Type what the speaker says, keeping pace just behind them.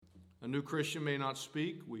A new Christian may not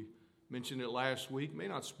speak, we mentioned it last week, may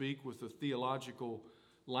not speak with the theological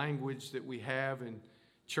language that we have in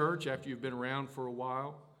church after you've been around for a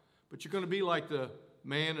while. But you're going to be like the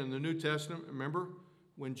man in the New Testament. Remember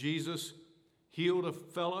when Jesus healed a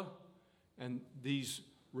fella and these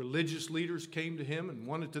religious leaders came to him and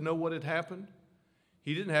wanted to know what had happened?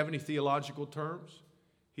 He didn't have any theological terms.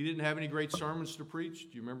 He didn't have any great sermons to preach.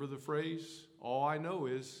 Do you remember the phrase? All I know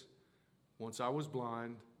is, once I was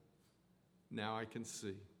blind, now I can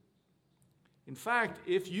see. In fact,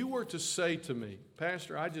 if you were to say to me,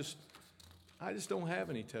 Pastor, I just don't have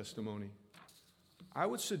any testimony, I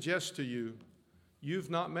would suggest to you, you've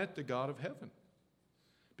not met the God of heaven.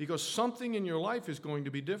 Because something in your life is going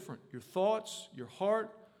to be different. Your thoughts, your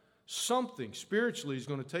heart, something spiritually is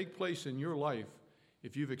going to take place in your life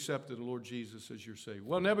if you've accepted the Lord Jesus as your Savior.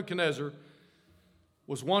 Well, Nebuchadnezzar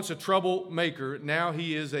was once a troublemaker. Now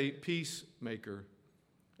he is a peacemaker.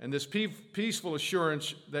 And this peaceful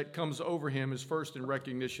assurance that comes over him is first in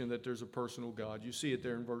recognition that there's a personal God. You see it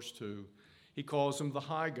there in verse 2. He calls him the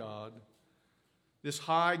high God. This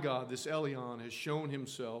high God, this Elyon, has shown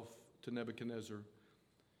himself to Nebuchadnezzar.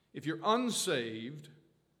 If you're unsaved,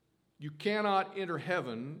 you cannot enter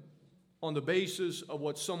heaven on the basis of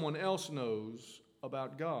what someone else knows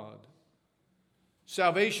about God.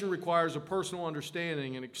 Salvation requires a personal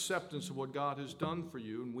understanding and acceptance of what God has done for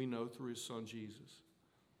you, and we know through his Son Jesus.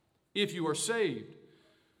 If you are saved,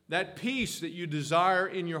 that peace that you desire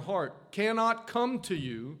in your heart cannot come to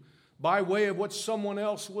you by way of what someone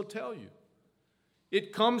else will tell you.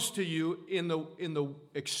 It comes to you in the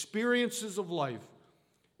experiences of life,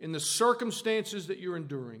 in the circumstances that you're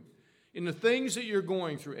enduring, in the things that you're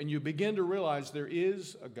going through, and you begin to realize there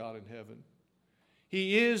is a God in heaven.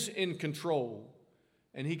 He is in control,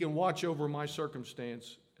 and he can watch over my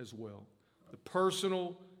circumstance as well. The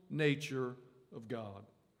personal nature of God.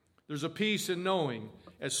 There's a peace in knowing,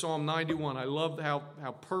 as Psalm 91. I love how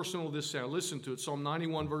personal this sounds. Listen to it, Psalm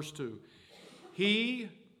 91, verse 2. He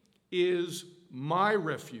is my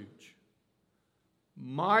refuge,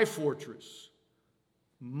 my fortress,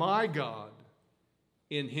 my God.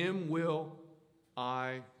 In him will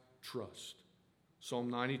I trust. Psalm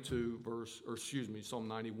 91,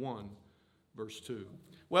 verse 2.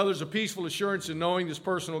 Well, there's a peaceful assurance in knowing this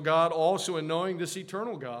personal God, also in knowing this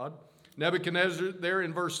eternal God. Nebuchadnezzar, there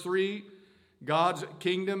in verse 3, God's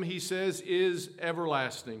kingdom, he says, is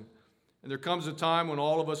everlasting. And there comes a time when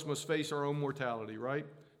all of us must face our own mortality, right?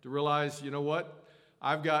 To realize, you know what?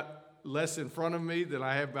 I've got less in front of me than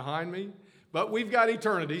I have behind me. But we've got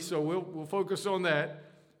eternity, so we'll focus on that.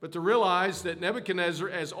 But to realize that Nebuchadnezzar,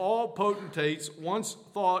 as all potentates, once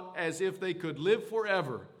thought as if they could live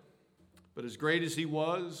forever. But as great as he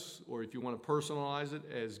was, or if you want to personalize it,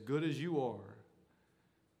 as good as you are,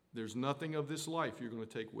 there's nothing of this life you're going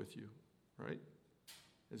to take with you, right?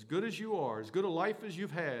 As good as you are, as good a life as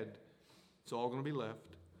you've had, it's all going to be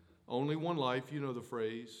left. Only one life, you know the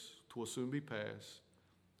phrase, 'twill soon be past.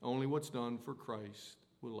 Only what's done for Christ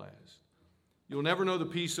will last. You'll never know the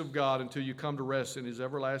peace of God until you come to rest in his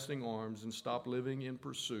everlasting arms and stop living in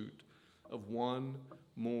pursuit of one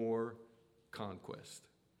more conquest.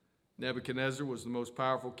 Nebuchadnezzar was the most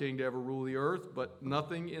powerful king to ever rule the earth, but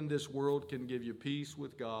nothing in this world can give you peace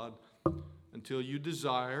with God until you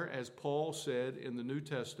desire, as Paul said in the New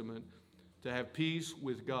Testament, to have peace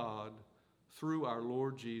with God through our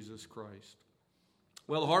Lord Jesus Christ.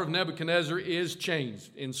 Well, the heart of Nebuchadnezzar is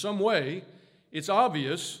changed. In some way, it's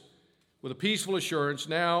obvious, with a peaceful assurance.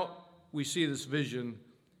 Now we see this vision,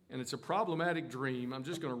 and it's a problematic dream. I'm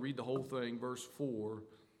just going to read the whole thing, verse 4.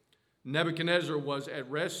 Nebuchadnezzar was at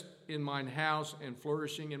rest in mine house and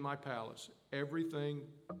flourishing in my palace. Everything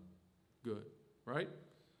good, right?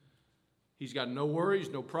 He's got no worries,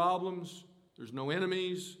 no problems. There's no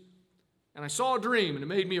enemies. And I saw a dream, and it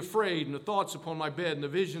made me afraid, and the thoughts upon my bed and the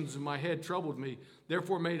visions in my head troubled me.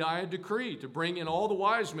 Therefore made I a decree to bring in all the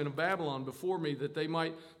wise men of Babylon before me, that they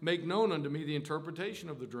might make known unto me the interpretation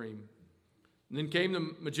of the dream. And then came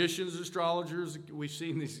the magicians, astrologers. We've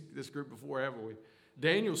seen this group before, haven't we?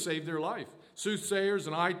 Daniel saved their life. Soothsayers,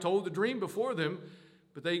 and I told the dream before them,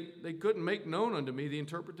 but they couldn't make known unto me the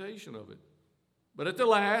interpretation of it. But at the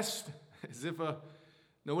last, as if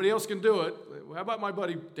nobody else can do it, how about my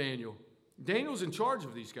buddy Daniel? Daniel's in charge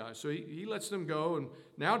of these guys, so he lets them go. And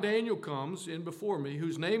now Daniel comes in before me,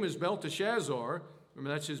 whose name is Belteshazzar.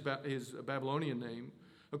 Remember, that's his Babylonian name.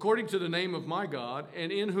 According to the name of my God,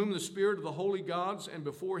 and in whom the spirit of the holy gods, and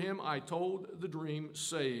before him I told the dream,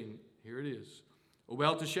 saying, here it is. O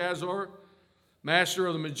Belteshazzar, master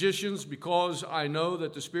of the magicians, because I know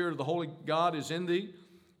that the spirit of the holy God is in thee,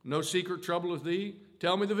 no secret troubleth thee.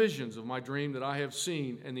 Tell me the visions of my dream that I have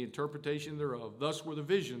seen and the interpretation thereof. Thus were the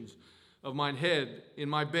visions of mine head in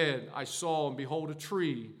my bed. I saw, and behold, a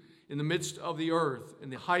tree in the midst of the earth,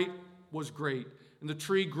 and the height was great. And the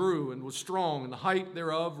tree grew and was strong, and the height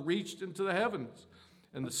thereof reached into the heavens,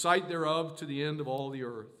 and the sight thereof to the end of all the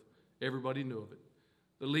earth. Everybody knew of it.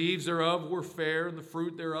 The leaves thereof were fair, and the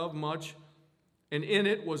fruit thereof much. And in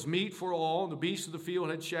it was meat for all, and the beasts of the field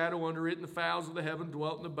had shadow under it, and the fowls of the heaven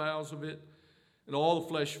dwelt in the boughs of it, and all the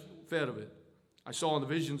flesh fed of it. I saw in the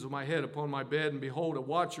visions of my head upon my bed, and behold, a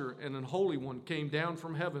watcher and an holy one came down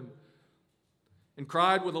from heaven, and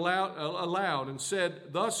cried with aloud, and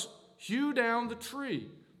said, Thus hew down the tree,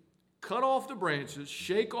 cut off the branches,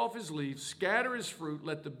 shake off his leaves, scatter his fruit,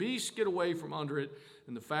 let the beasts get away from under it,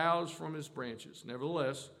 and the fowls from his branches.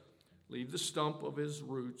 Nevertheless, leave the stump of his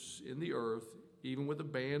roots in the earth, even with a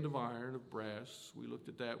band of iron, of brass. We looked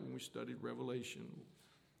at that when we studied Revelation. We'll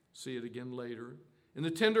see it again later. In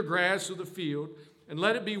the tender grass of the field, and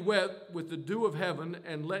let it be wet with the dew of heaven,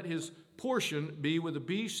 and let his portion be with the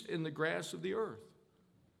beast in the grass of the earth.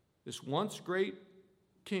 This once great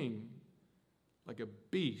king, like a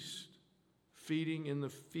beast feeding in the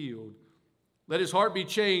field. Let his heart be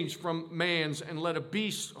changed from man's, and let a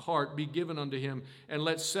beast's heart be given unto him, and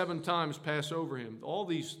let 7 times pass over him. All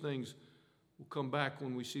these things will come back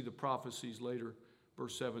when we see the prophecies later.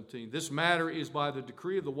 Verse 17. This matter is by the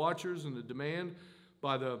decree of the watchers, and the demand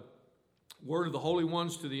by the word of the holy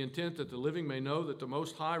ones, to the intent that the living may know that the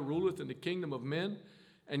Most High ruleth in the kingdom of men,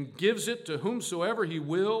 and gives it to whomsoever he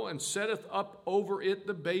will, and setteth up over it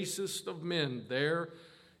the basest of men. There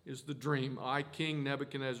is the dream I, King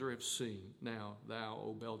Nebuchadnezzar, have seen. Now thou,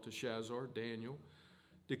 O Belteshazzar, Daniel,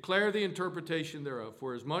 declare the interpretation thereof.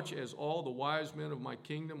 For as much as all the wise men of my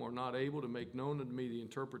kingdom are not able to make known unto me the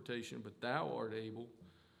interpretation, but thou art able,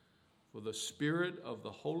 for the spirit of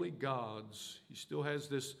the holy gods, he still has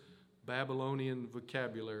this Babylonian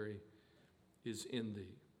vocabulary, is in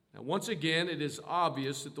thee. Now, once again, it is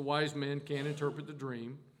obvious that the wise men can't interpret the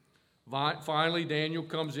dream. Finally, Daniel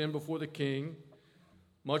comes in before the king,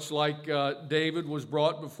 much like David was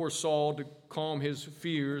brought before Saul to calm his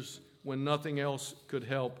fears when nothing else could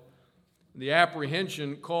help. The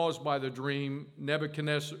apprehension caused by the dream,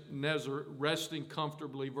 Nebuchadnezzar resting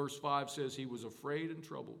comfortably, verse 5 says he was afraid and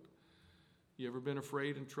troubled. You ever been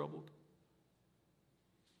afraid and troubled?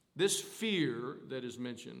 This fear that is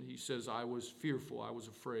mentioned, he says, I was fearful, I was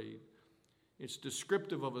afraid. It's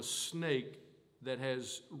descriptive of a snake that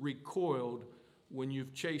has recoiled when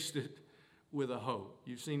you've chased it with a hoe.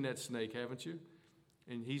 You've seen that snake, haven't you?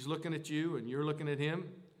 And he's looking at you, and you're looking at him,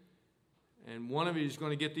 and one of you is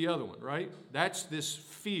going to get the other one, right? That's this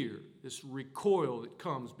fear, this recoil that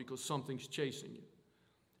comes because something's chasing you.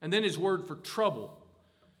 And then his word for trouble.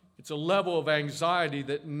 It's a level of anxiety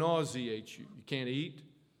that nauseates you. You can't eat.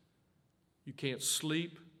 You can't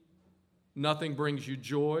sleep. Nothing brings you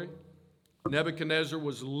joy. Nebuchadnezzar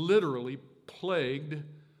was literally plagued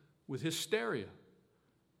with hysteria.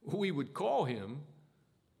 We would call him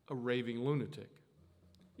a raving lunatic.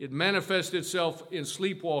 It manifested itself in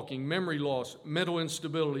sleepwalking, memory loss, mental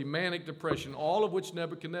instability, manic depression, all of which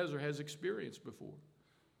Nebuchadnezzar has experienced before.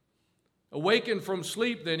 Awakened from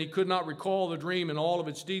sleep, then, he could not recall the dream in all of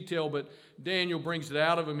its detail, but Daniel brings it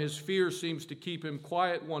out of him. His fear seems to keep him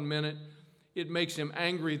quiet one minute. It makes him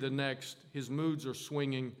angry the next. His moods are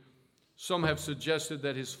swinging. Some have suggested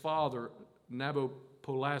that his father,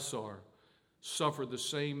 Nabopolassar, suffered the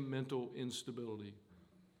same mental instability.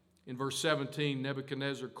 In verse 17,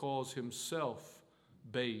 Nebuchadnezzar calls himself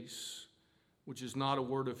base, which is not a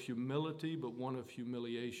word of humility, but one of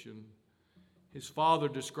humiliation. His father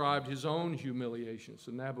described his own humiliation.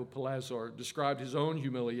 So Nabopolassar described his own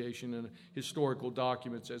humiliation in historical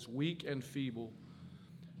documents as weak and feeble.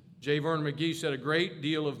 J. Vernon McGee said, a great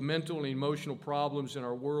deal of mental and emotional problems in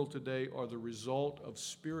our world today are the result of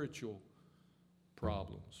spiritual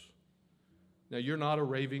problems. Now, you're not a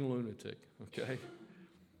raving lunatic, okay?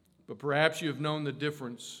 But perhaps you have known the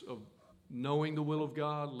difference of knowing the will of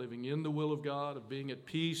God, living in the will of God, of being at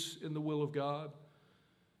peace in the will of God,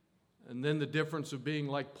 and then the difference of being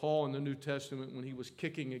like Paul in the New Testament when he was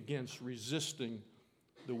kicking against, resisting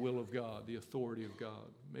the will of God, the authority of God.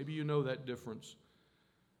 Maybe you know that difference.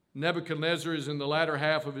 Nebuchadnezzar is in the latter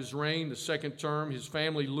half of his reign, the second term. His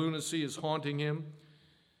family lunacy is haunting him,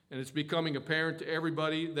 and it's becoming apparent to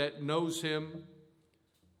everybody that knows him.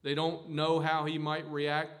 They don't know how he might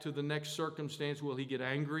react to the next circumstance. Will he get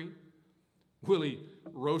angry? Will he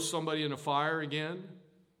roast somebody in a fire again?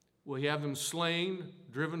 Will he have them slain,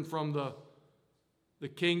 driven from the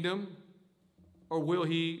kingdom? Or will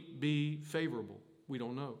he be favorable? We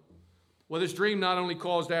don't know. Well, this dream not only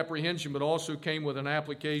caused apprehension, but also came with an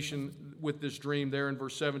application with this dream there in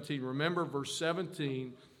verse 17. Remember, verse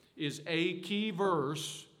 17 is a key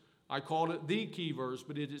verse. I called it the key verse,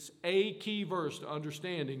 but it is a key verse to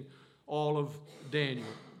understanding all of Daniel.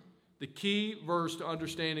 The key verse to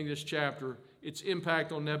understanding this chapter, its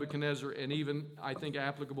impact on Nebuchadnezzar, and even, I think,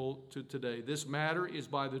 applicable to today. This matter is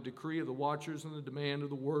by the decree of the watchers and the demand of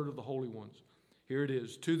the word of the holy ones. Here it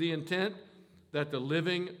is. To the intent that the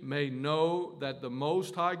living may know that the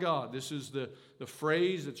Most High God, this is the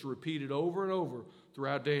phrase that's repeated over and over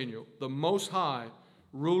throughout Daniel, the Most High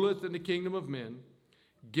ruleth in the kingdom of men,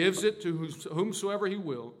 gives it to whomsoever he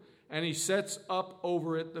will, and he sets up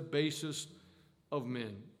over it the basest of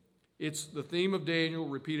men. It's the theme of Daniel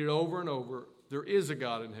repeated over and over. There is a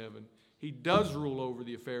God in heaven. He does rule over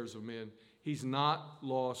the affairs of men. He's not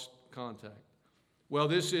lost contact. Well,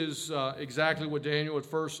 this is exactly what Daniel had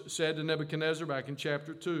first said to Nebuchadnezzar back in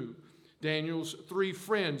chapter 2. Daniel's three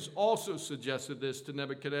friends also suggested this to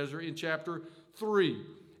Nebuchadnezzar in chapter 3.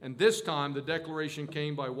 And this time the declaration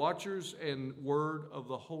came by watchers and word of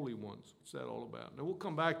the holy ones. What's that all about? Now we'll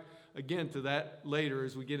come back again to that later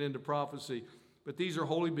as we get into prophecy. But these are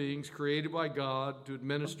holy beings created by God to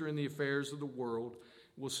administer in the affairs of the world.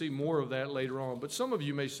 We'll see more of that later on. But some of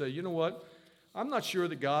you may say, you know what? I'm not sure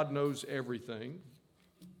that God knows everything.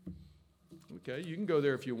 Okay, you can go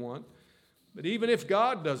there if you want. But even if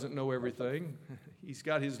God doesn't know everything, he's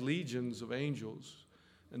got his legions of angels,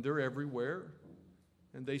 and they're everywhere,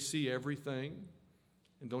 and they see everything.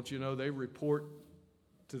 And don't you know, they report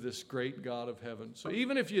to this great God of heaven. So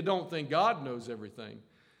even if you don't think God knows everything,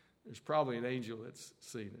 there's probably an angel that's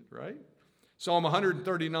seen it, right? Psalm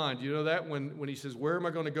 139, do you know that? When he says, where am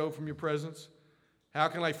I going to go from your presence? How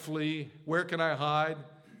can I flee? Where can I hide?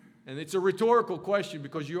 And it's a rhetorical question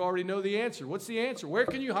because you already know the answer. What's the answer? Where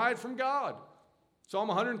can you hide from God? Psalm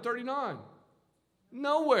 139.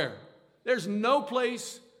 Nowhere. There's no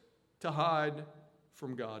place to hide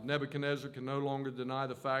from God. Nebuchadnezzar can no longer deny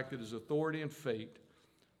the fact that his authority and fate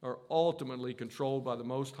are ultimately controlled by the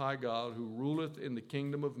Most High God, who ruleth in the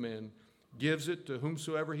kingdom of men, gives it to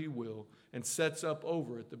whomsoever he will, and sets up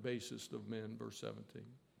over it the basest of men. Verse 17.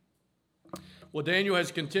 Well, Daniel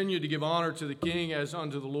has continued to give honor to the king as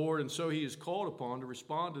unto the Lord, and so he is called upon to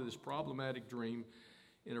respond to this problematic dream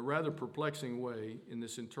in a rather perplexing way in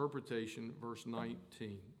this interpretation, verse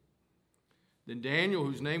 19. Then Daniel,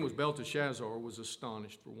 whose name was Belteshazzar, was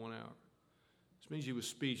astonished for 1 hour. This means he was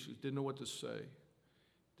speechless, didn't know what to say.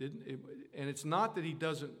 And it's not that he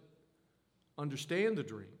doesn't understand the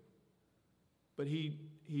dream, but he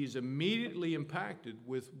is immediately impacted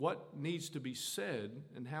with what needs to be said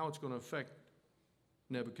and how it's going to affect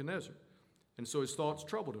Nebuchadnezzar. And so his thoughts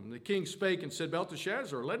troubled him. The king spake and said,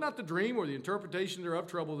 Belteshazzar, let not the dream or the interpretation thereof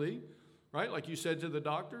trouble thee. Right? Like you said to the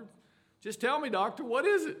doctor. Just tell me, doctor, what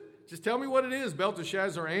is it? Just tell me what it is.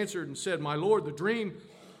 Belteshazzar answered and said, my lord, the dream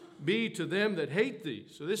be to them that hate thee.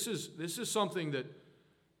 So this is something that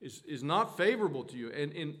is not favorable to you.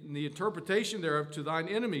 And in the interpretation thereof to thine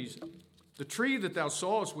enemies, the tree that thou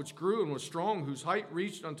sawest, which grew and was strong, whose height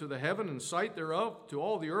reached unto the heaven, and sight thereof to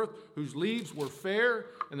all the earth, whose leaves were fair,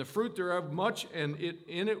 and the fruit thereof much, and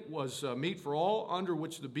in it was meat for all, under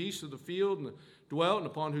which the beasts of the field dwelt, and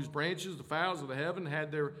upon whose branches the fowls of the heaven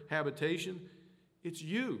had their habitation. It's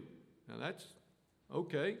you. Now that's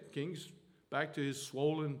okay. King's back to his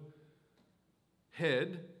swollen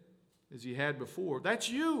head as he had before. That's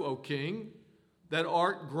you, O king, that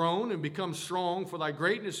art grown and become strong, for thy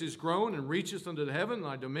greatness is grown and reacheth unto the heaven,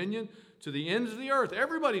 thy dominion to the ends of the earth.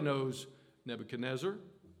 Everybody knows Nebuchadnezzar.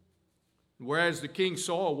 Whereas the king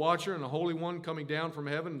saw a watcher and a holy one coming down from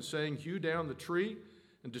heaven and saying, hew down the tree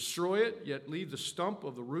and destroy it, yet leave the stump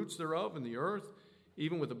of the roots thereof in the earth,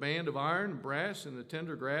 even with a band of iron and brass and the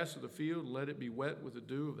tender grass of the field, let it be wet with the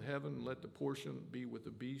dew of the heaven, and let the portion be with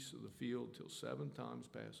the beasts of the field till 7 times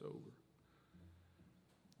pass over.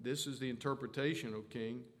 This is the interpretation, O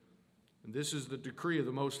king, and this is the decree of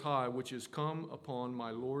the Most High, which is come upon my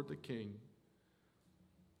lord the king,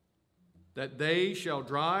 that they shall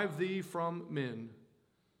drive thee from men.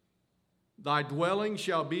 Thy dwelling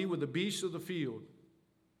shall be with the beasts of the field.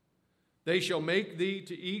 They shall make thee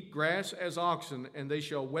to eat grass as oxen, and they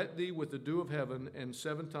shall wet thee with the dew of heaven, and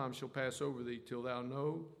 7 times shall pass over thee, till thou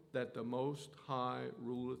know that the Most High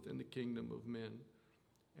ruleth in the kingdom of men,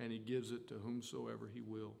 and he gives it to whomsoever he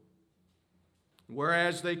will.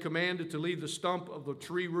 Whereas they commanded to leave the stump of the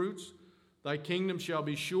tree roots, thy kingdom shall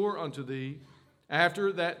be sure unto thee,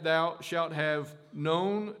 after that thou shalt have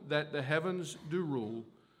known that the heavens do rule.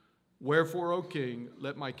 Wherefore, O king,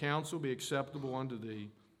 let my counsel be acceptable unto thee,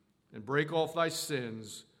 and break off thy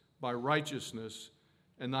sins by righteousness,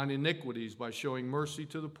 and thine iniquities by showing mercy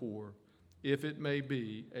to the poor, if it may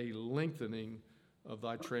be a lengthening of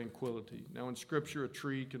thy tranquility. Now in Scripture, a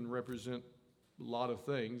tree can represent a lot of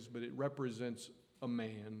things, but it represents a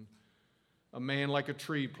man like a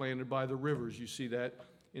tree planted by the rivers. You see that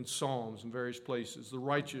in Psalms and various places. The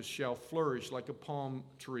righteous shall flourish like a palm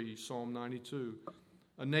tree, Psalm 92.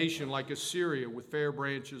 A nation like Assyria with fair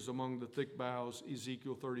branches among the thick boughs,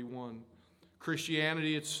 Ezekiel 31.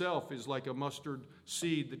 Christianity itself is like a mustard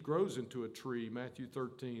seed that grows into a tree, Matthew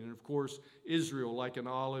 13. And of course, Israel like an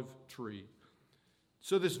olive tree.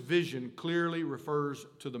 So this vision clearly refers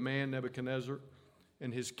to the man Nebuchadnezzar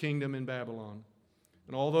and his kingdom in Babylon.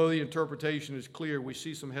 And although the interpretation is clear, we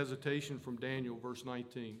see some hesitation from Daniel, verse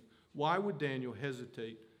 19. Why would Daniel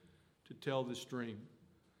hesitate to tell this dream?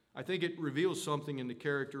 I think it reveals something in the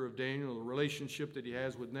character of Daniel, the relationship that he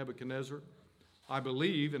has with Nebuchadnezzar. I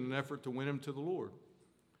believe in an effort to win him to the Lord.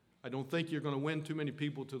 I don't think you're going to win too many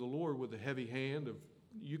people to the Lord with a heavy hand.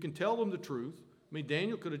 You can tell them the truth. I mean,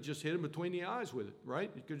 Daniel could have just hit him between the eyes with it,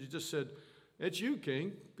 right? He could have just said, "It's you,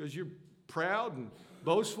 king, because you're proud and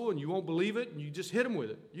boastful and you won't believe it," and you just hit him with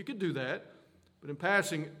it. You could do that. But in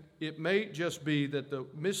passing, it may just be that the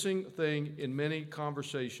missing thing in many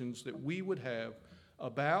conversations that we would have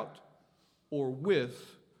about or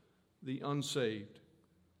with the unsaved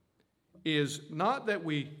is not that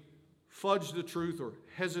we fudge the truth or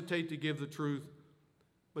hesitate to give the truth,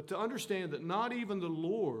 but to understand that not even the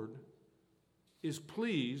Lord is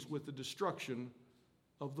pleased with the destruction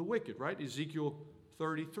of the wicked, right? Ezekiel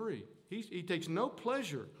 33. He takes no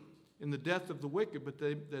pleasure in the death of the wicked, but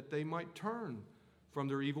that they might turn from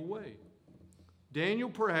their evil way. Daniel,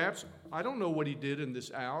 perhaps, I don't know what he did in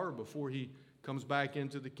this hour before he comes back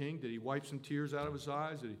into the king. Did he wipe some tears out of his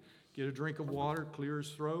eyes? Did he get a drink of water, clear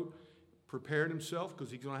his throat, prepared himself?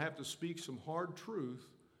 Because he's going to have to speak some hard truth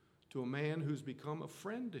to a man who's become a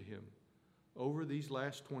friend to him over these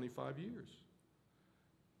last 25 years.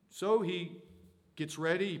 So he gets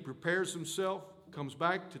ready, he prepares himself, comes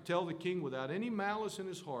back to tell the king without any malice in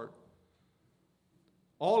his heart.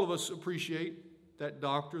 All of us appreciate that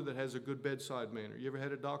doctor that has a good bedside manner. You ever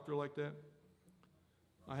had a doctor like that?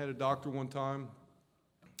 I had a doctor one time.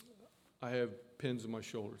 I have pins in my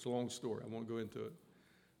shoulder. It's a long story. I won't go into it.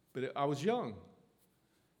 But I was young,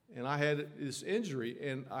 and I had this injury,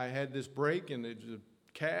 and I had this break, and it was a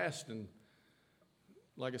cast, and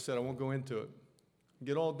like I said, I won't go into it.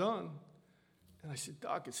 Get all done, and I said,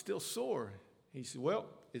 "Doc, it's still sore." He said, "Well,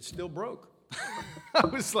 it's still broke." I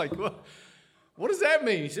was like, what does that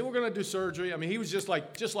mean? He said, "We're going to do surgery." I mean, he was just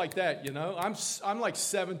like that, you know. I'm like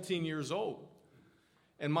 17 years old,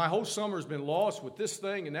 and my whole summer's been lost with this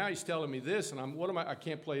thing, and now he's telling me this, and I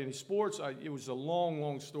can't play any sports. It was a long,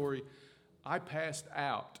 long story. I passed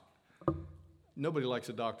out. Nobody likes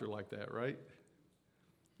a doctor like that, right?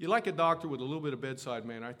 You like a doctor with a little bit of bedside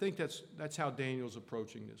manner. I think that's how Daniel's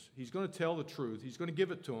approaching this. He's going to tell the truth. He's going to give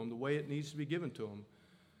it to him the way it needs to be given to him.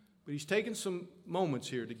 But he's taking some moments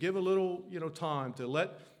here to give a little, time to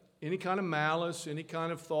let any kind of malice, any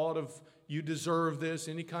kind of thought of you deserve this,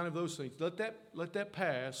 any kind of those things, let that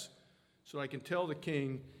pass so I can tell the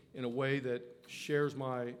king in a way that shares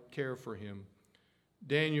my care for him.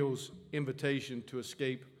 Daniel's invitation to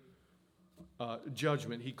escape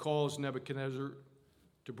judgment. He calls Nebuchadnezzar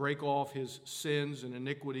to break off his sins and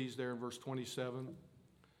iniquities there in verse 27.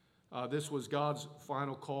 This was God's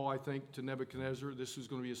final call, I think, to Nebuchadnezzar. This was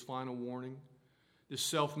going to be his final warning. This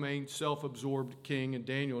self-made, self-absorbed king, and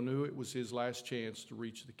Daniel knew it was his last chance to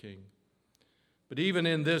reach the king. But even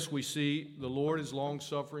in this, we see the Lord is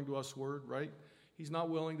long-suffering to usward, right? He's not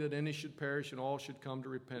willing that any should perish and all should come to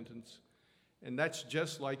repentance. And that's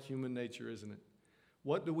just like human nature, isn't it?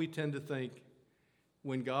 What do we tend to think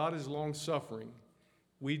when God is long-suffering?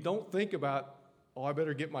 We don't think about, I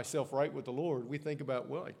better get myself right with the Lord. We think about,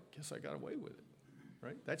 well, I guess I got away with it,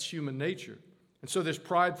 right? That's human nature. And so this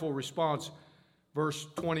prideful response, verse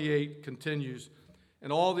 28 continues,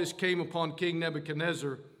 "And all this came upon King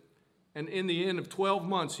Nebuchadnezzar, and in the end of 12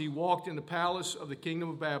 months he walked in the palace of the kingdom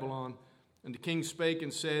of Babylon. And the king spake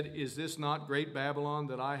and said, Is this not great Babylon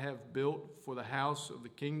that I have built for the house of the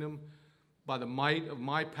kingdom by the might of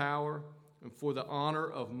my power and for the honor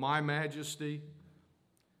of my majesty?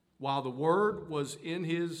 While the word was in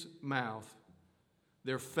his mouth,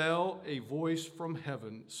 there fell a voice from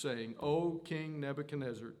heaven, saying, O King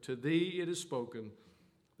Nebuchadnezzar, to thee it is spoken,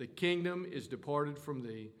 the kingdom is departed from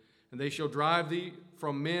thee, and they shall drive thee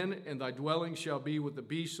from men, and thy dwelling shall be with the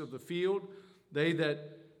beasts of the field. They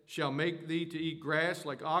that shall make thee to eat grass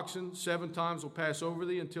like oxen 7 times will pass over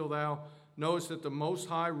thee, until thou knowest that the Most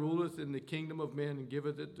High ruleth in the kingdom of men, and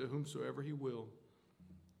giveth it to whomsoever he will.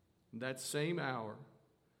 In that same hour,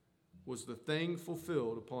 was the thing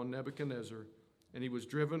fulfilled upon Nebuchadnezzar, and he was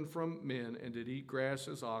driven from men and did eat grass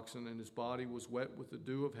as oxen, and his body was wet with the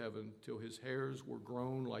dew of heaven, till his hairs were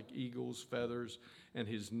grown like eagle's feathers, and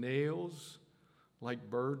his nails like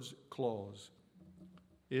birds' claws.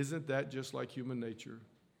 Isn't that just like human nature?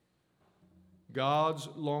 God's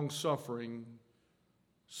long-suffering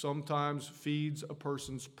sometimes feeds a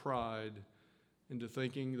person's pride into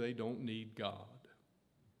thinking they don't need God.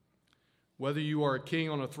 Whether you are a king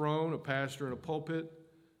on a throne, a pastor in a pulpit,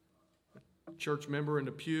 a church member in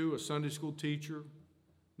a pew, a Sunday school teacher,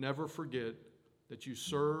 never forget that you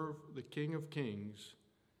serve the King of Kings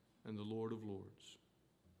and the Lord of Lords.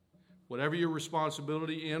 Whatever your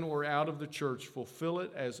responsibility in or out of the church, fulfill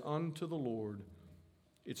it as unto the Lord.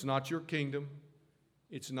 It's not your kingdom.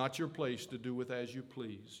 It's not your place to do with as you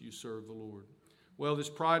please. You serve the Lord. Well, this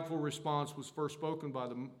prideful response was first spoken by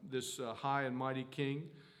this high and mighty king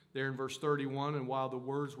there in verse 31. And while the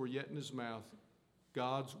words were yet in his mouth,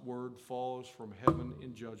 God's word falls from heaven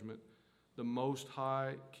in judgment. The Most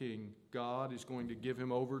High King, God, is going to give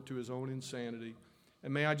him over to his own insanity.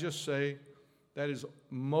 And may I just say, that is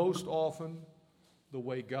most often the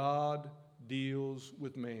way God deals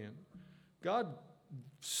with man. God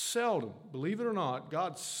seldom, believe it or not,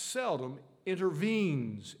 God seldom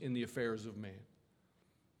intervenes in the affairs of man.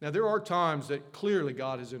 Now, there are times that clearly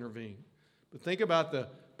God has intervened. But think about the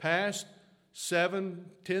past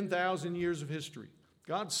 10,000 years of history.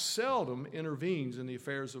 God seldom intervenes in the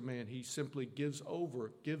affairs of man. He simply gives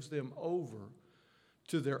them over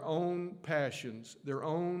to their own passions, their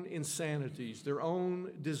own insanities, their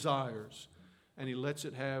own desires, and he lets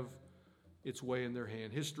it have its way in their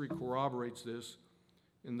hand. History corroborates this.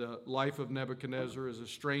 In the life of Nebuchadnezzar, as a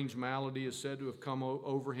strange malady is said to have come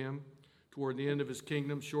over him toward the end of his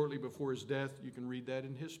kingdom, shortly before his death. You can read that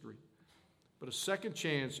in history. But a second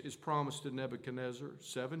chance is promised to Nebuchadnezzar,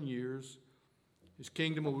 7 years. His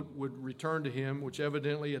kingdom would return to him, which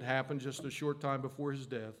evidently had happened just a short time before his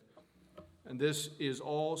death. And this is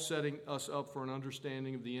all setting us up for an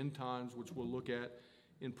understanding of the end times, which we'll look at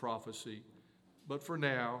in prophecy. But for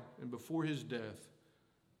now, and before his death,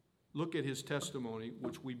 look at his testimony,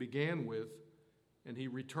 which we began with, and he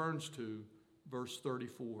returns to verse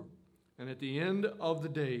 34. And at the end of the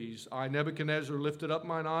days, I, Nebuchadnezzar, lifted up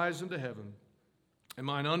mine eyes into heaven, and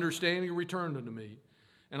mine understanding returned unto me.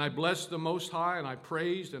 And I blessed the Most High, and I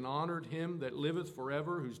praised and honored him that liveth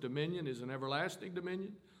forever, whose dominion is an everlasting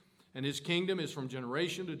dominion, and his kingdom is from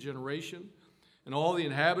generation to generation. And all the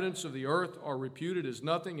inhabitants of the earth are reputed as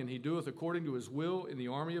nothing, and he doeth according to his will in the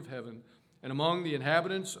army of heaven, and among the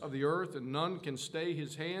inhabitants of the earth, and none can stay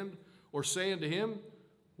his hand or say unto him,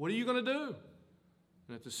 what are you going to do?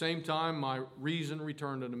 And at the same time my reason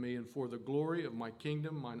returned unto me, and for the glory of my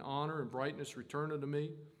kingdom mine honor and brightness returned unto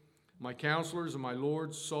me. My counselors and my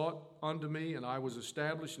lords sought unto me, and I was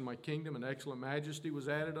established in my kingdom, and excellent majesty was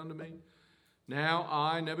added unto me. Now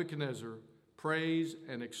I, Nebuchadnezzar, praise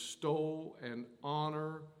and extol and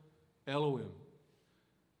honor Elohim,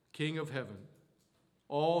 King of heaven,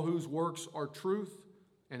 all whose works are truth,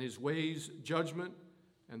 and his ways judgment,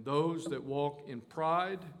 and those that walk in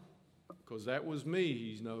pride, because that was me,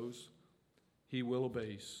 he knows, he will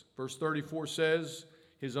abase. Verse 34 says,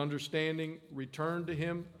 his understanding returned to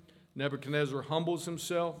him. Nebuchadnezzar humbles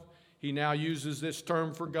himself. He now uses this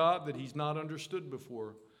term for God that he's not understood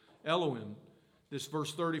before. Elohim, this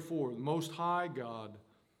verse 34, the Most High God,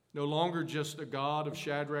 no longer just the God of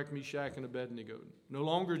Shadrach, Meshach, and Abednego. No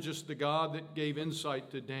longer just the God that gave insight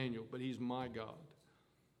to Daniel, but he's my God.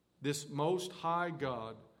 This Most High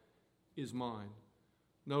God is mine.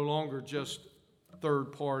 No longer just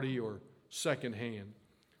third party or second hand.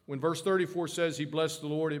 When verse 34 says he blessed the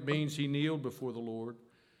Lord, it means he kneeled before the Lord.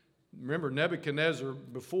 Remember, Nebuchadnezzar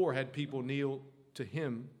before had people kneel to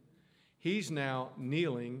him. He's now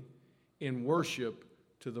kneeling in worship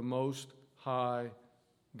to the Most High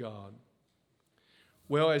God.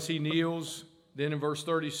 Well, as he kneels, then in verse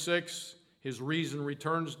 36, his reason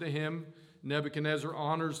returns to him. Nebuchadnezzar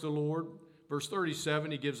honors the Lord. Verse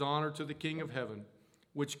 37, he gives honor to the King of heaven,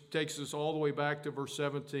 which takes us all the way back to verse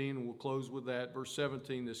 17, and we'll close with that. Verse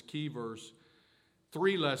 17, this key verse.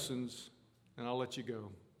 3 lessons, and I'll let you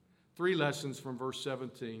go. 3 lessons from verse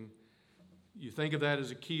 17. You think of that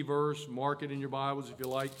as a key verse. Mark it in your Bibles if you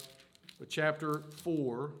like. But chapter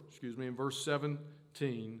 4, in verse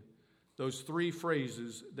 17, those 3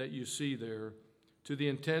 phrases that you see there, to the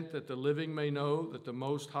intent that the living may know that the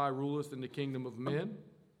Most High ruleth in the kingdom of men.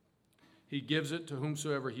 He gives it to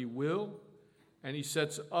whomsoever he will, and he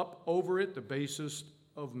sets up over it the basest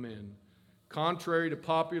of men. Contrary to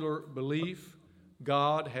popular belief,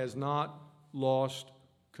 God has not lost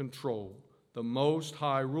control. the Most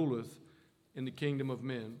High ruleth in the kingdom of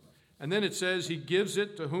men. And then it says he gives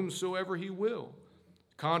it to whomsoever he will.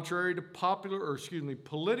 Contrary to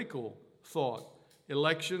political thought,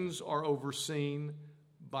 elections are overseen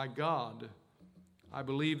by God. I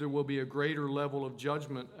believe there will be a greater level of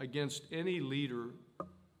judgment against any leader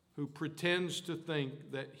who pretends to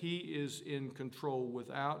think that he is in control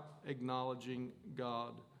without acknowledging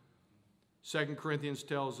God. 2 Corinthians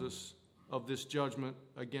tells us of this judgment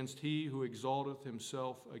against he who exalteth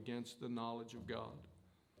himself against the knowledge of God.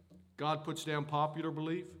 God puts down popular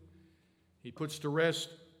belief. He puts to rest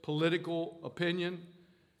political opinion.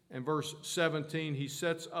 And verse 17, he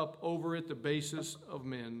sets up over it the basis of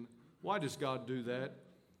men. Why does God do that?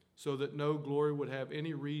 So that no glory would have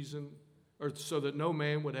any reason, or so that no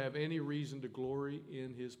man would have any reason to glory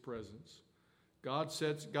in his presence. God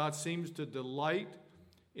seems to delight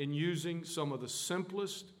in using some of the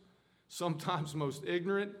simplest, sometimes most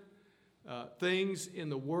ignorant things in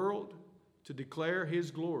the world to declare his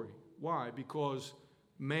glory. Why? Because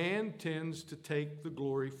man tends to take the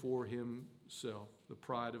glory for himself, the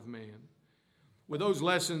pride of man. With those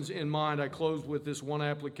lessons in mind, I close with this one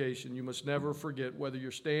application. You must never forget, whether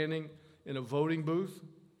you're standing in a voting booth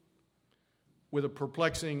with a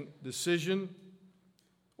perplexing decision,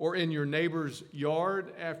 or in your neighbor's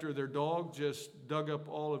yard after their dog just dug up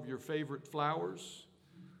all of your favorite flowers,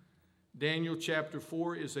 Daniel chapter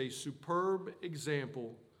 4 is a superb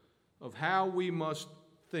example of how we must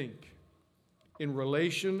think in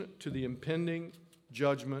relation to the impending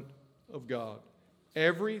judgment of God.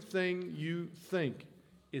 Everything you think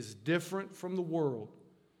is different from the world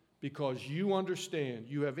because you understand,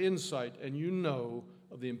 you have insight, and you know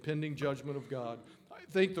of the impending judgment of God. I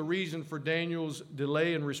think the reason for Daniel's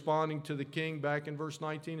delay in responding to the king back in verse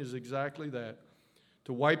 19 is exactly that.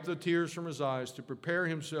 To wipe the tears from his eyes, to prepare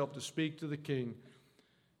himself to speak to the king.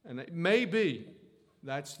 And it may be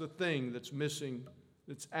that's the thing that's missing,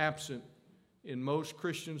 that's absent in most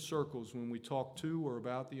Christian circles when we talk to or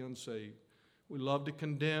about the unsaved. We love to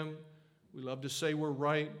condemn. We love to say we're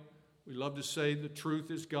right. We love to say the truth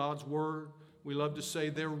is God's word. We love to say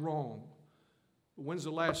they're wrong. But when's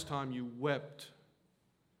the last time you wept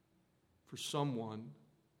for someone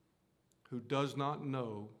who does not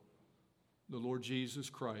know the Lord Jesus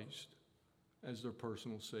Christ as their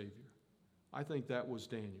personal Savior? I think that was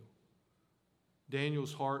Daniel.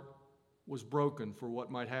 Daniel's heart was broken for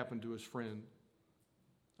what might happen to his friend.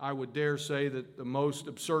 I would dare say that the most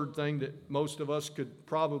absurd thing that most of us could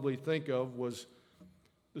probably think of was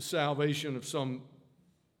the salvation of some,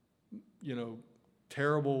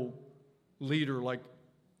 terrible leader like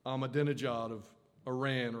Ahmadinejad of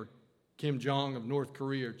Iran, or Kim Jong of North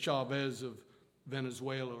Korea, or Chavez of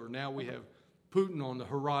Venezuela, or now we have Putin on the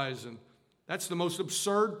horizon. That's the most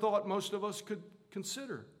absurd thought most of us could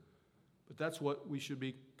consider. But that's what we should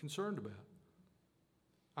be concerned about.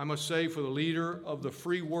 I must say, for the leader of the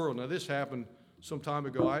free world, now this happened some time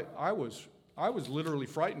ago. I was literally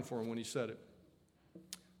frightened for him when he said it.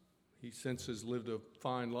 He since has lived a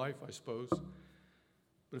fine life, I suppose.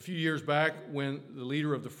 But a few years back, when the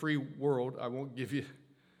leader of the free world, I won't give you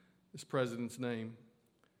this president's name,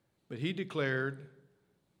 but he declared,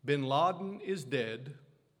 Bin Laden is dead,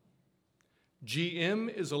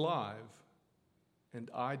 GM is alive, and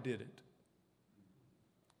I did it.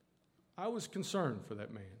 I was concerned for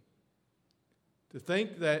that man. To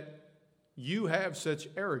think that you have such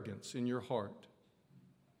arrogance in your heart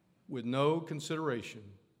with no consideration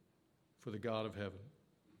for the God of heaven.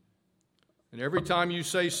 And every time you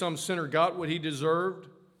say some sinner got what he deserved,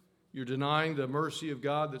 you're denying the mercy of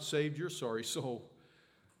God that saved your sorry soul.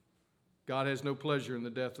 God has no pleasure in the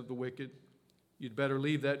death of the wicked. You'd better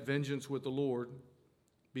leave that vengeance with the Lord.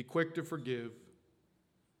 Be quick to forgive,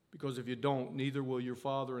 because if you don't, neither will your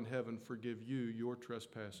Father in heaven forgive you your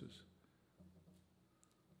trespasses.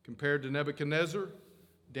 Compared to Nebuchadnezzar,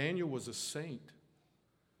 Daniel was a saint.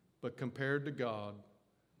 But compared to God,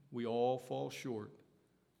 we all fall short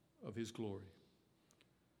of his glory.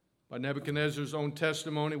 By Nebuchadnezzar's own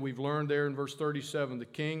testimony, we've learned there in verse 37, the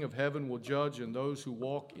King of heaven will judge, and those who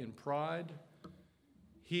walk in pride,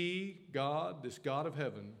 he, God, this God of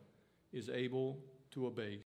heaven, is able to abase.